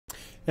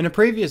In a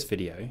previous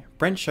video,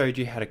 Brent showed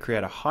you how to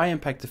create a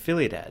high-impact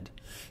affiliate ad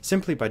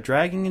simply by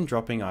dragging and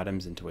dropping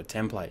items into a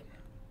template.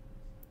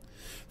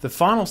 The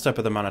final step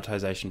of the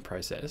monetization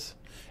process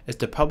is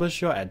to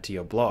publish your ad to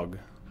your blog.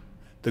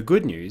 The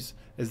good news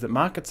is that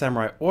Market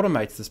Samurai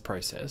automates this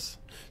process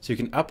so you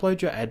can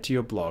upload your ad to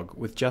your blog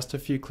with just a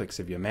few clicks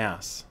of your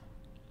mouse.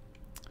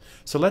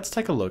 So let's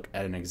take a look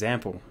at an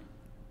example.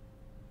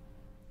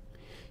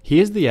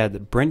 Here's the ad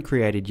that Brent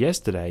created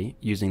yesterday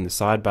using the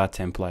sidebar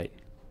template.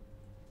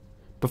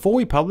 Before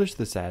we publish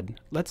this ad,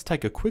 let's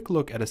take a quick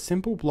look at a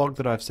simple blog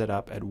that I've set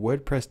up at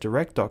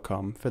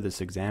wordpress-direct.com for this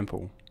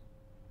example.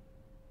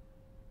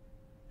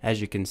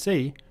 As you can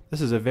see, this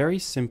is a very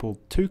simple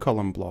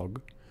 2-column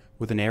blog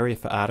with an area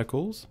for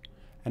articles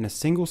and a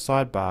single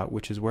sidebar,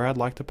 which is where I'd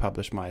like to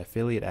publish my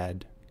affiliate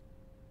ad.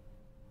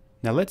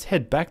 Now let's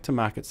head back to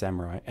Market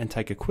Samurai and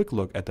take a quick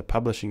look at the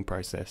publishing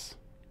process.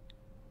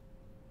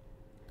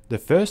 The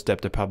first step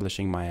to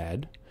publishing my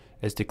ad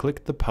is to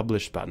click the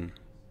Publish button.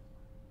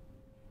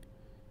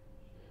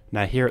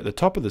 Now here at the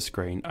top of the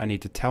screen, I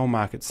need to tell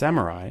Market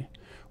Samurai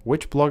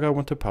which blog I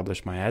want to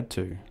publish my ad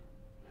to.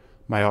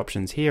 My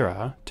options here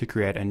are to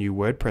create a new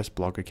WordPress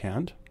blog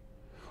account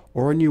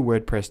or a new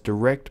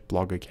WordPress-direct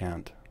blog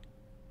account.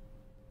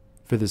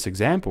 For this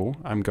example,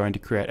 I'm going to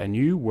create a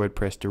new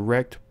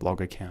WordPress-direct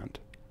blog account.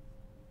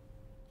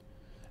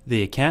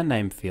 The account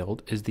name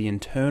field is the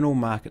internal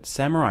Market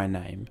Samurai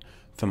name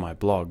for my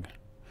blog,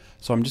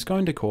 so I'm just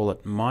going to call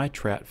it My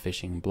Trout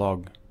Fishing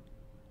Blog.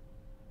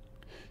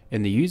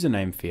 In the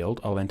username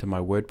field, I'll enter my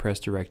WordPress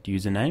Direct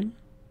username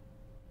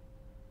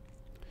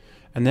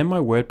and then my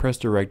WordPress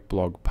Direct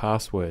blog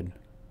password.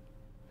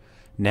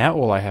 Now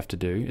all I have to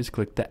do is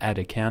click the Add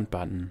Account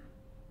button.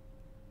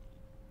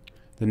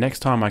 The next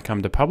time I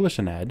come to publish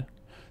an ad,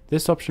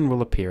 this option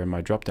will appear in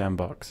my drop-down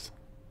box.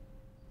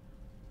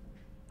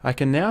 I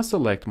can now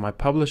select my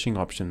publishing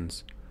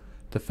options.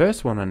 The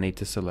first one I need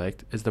to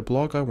select is the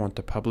blog I want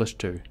to publish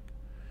to.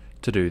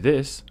 To do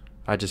this,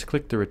 I just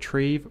click the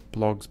Retrieve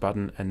Blogs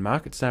button and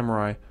Market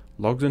Samurai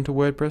logs into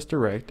WordPress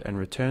Direct and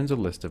returns a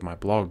list of my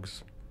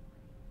blogs.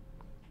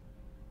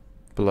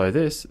 Below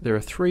this, there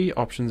are 3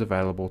 options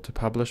available to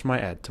publish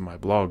my ad to my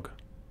blog.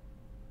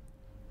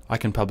 I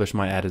can publish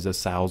my ad as a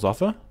sales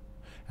offer,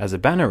 as a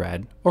banner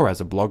ad, or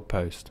as a blog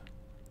post.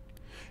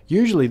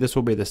 Usually this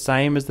will be the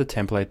same as the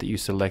template that you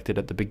selected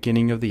at the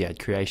beginning of the ad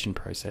creation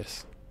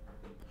process.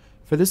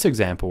 For this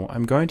example,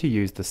 I'm going to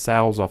use the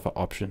sales offer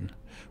option,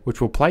 which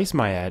will place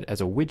my ad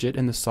as a widget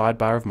in the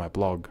sidebar of my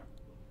blog.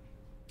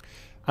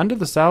 Under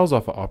the sales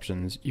offer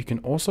options, you can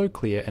also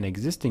clear an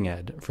existing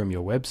ad from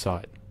your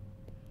website.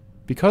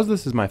 Because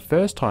this is my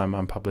first time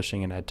I'm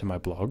publishing an ad to my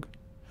blog,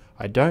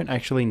 I don't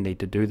actually need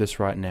to do this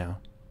right now.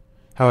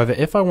 However,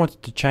 if I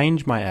wanted to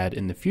change my ad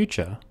in the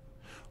future,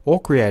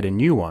 or create a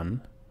new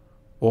one,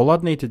 all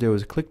I'd need to do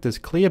is click this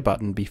clear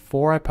button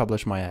before I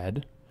publish my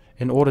ad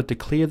in order to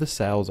clear the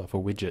sales offer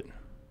widget.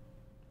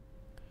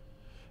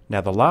 Now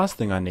the last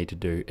thing I need to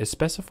do is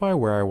specify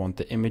where I want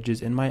the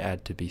images in my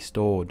ad to be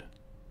stored.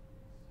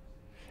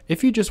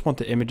 If you just want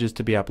the images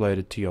to be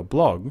uploaded to your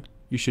blog,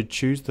 you should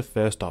choose the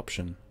first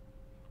option.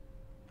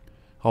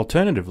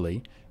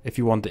 Alternatively, if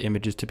you want the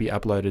images to be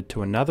uploaded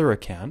to another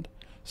account,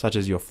 such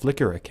as your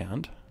Flickr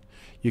account,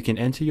 you can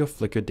enter your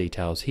Flickr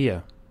details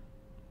here.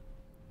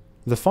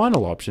 The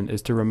final option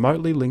is to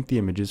remotely link the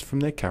images from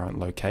their current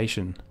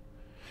location.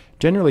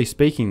 Generally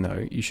speaking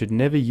though, you should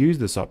never use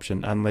this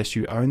option unless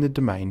you own the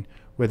domain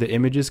where the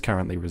images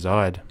currently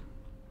reside.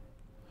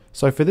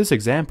 So for this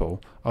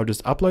example, I'll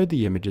just upload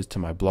the images to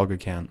my blog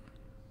account.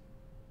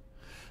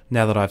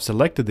 Now that I've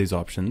selected these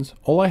options,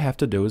 all I have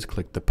to do is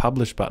click the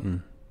Publish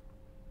button.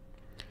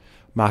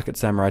 Market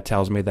Samurai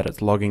tells me that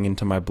it's logging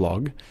into my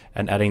blog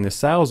and adding the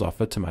sales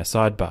offer to my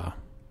sidebar.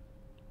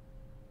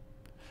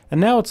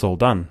 And now it's all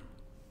done.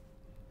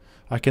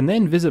 I can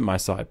then visit my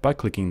site by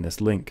clicking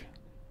this link.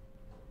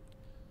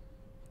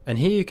 And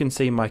here you can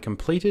see my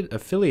completed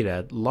affiliate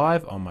ad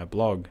live on my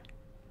blog.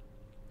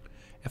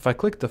 If I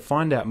click the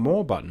Find Out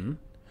More button,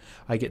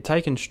 I get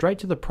taken straight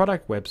to the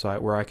product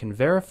website where I can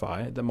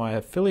verify that my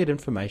affiliate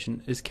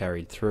information is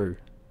carried through.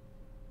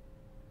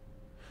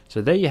 So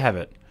there you have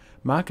it.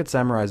 Market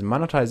Samurai's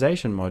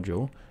monetization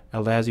module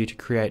allows you to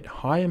create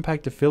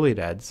high-impact affiliate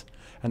ads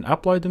and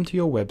upload them to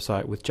your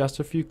website with just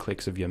a few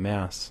clicks of your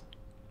mouse.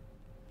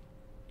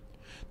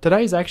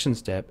 Today's action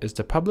step is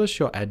to publish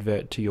your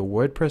advert to your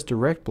WordPress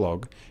Direct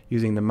blog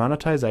using the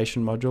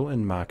monetization module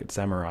in Market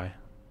Samurai.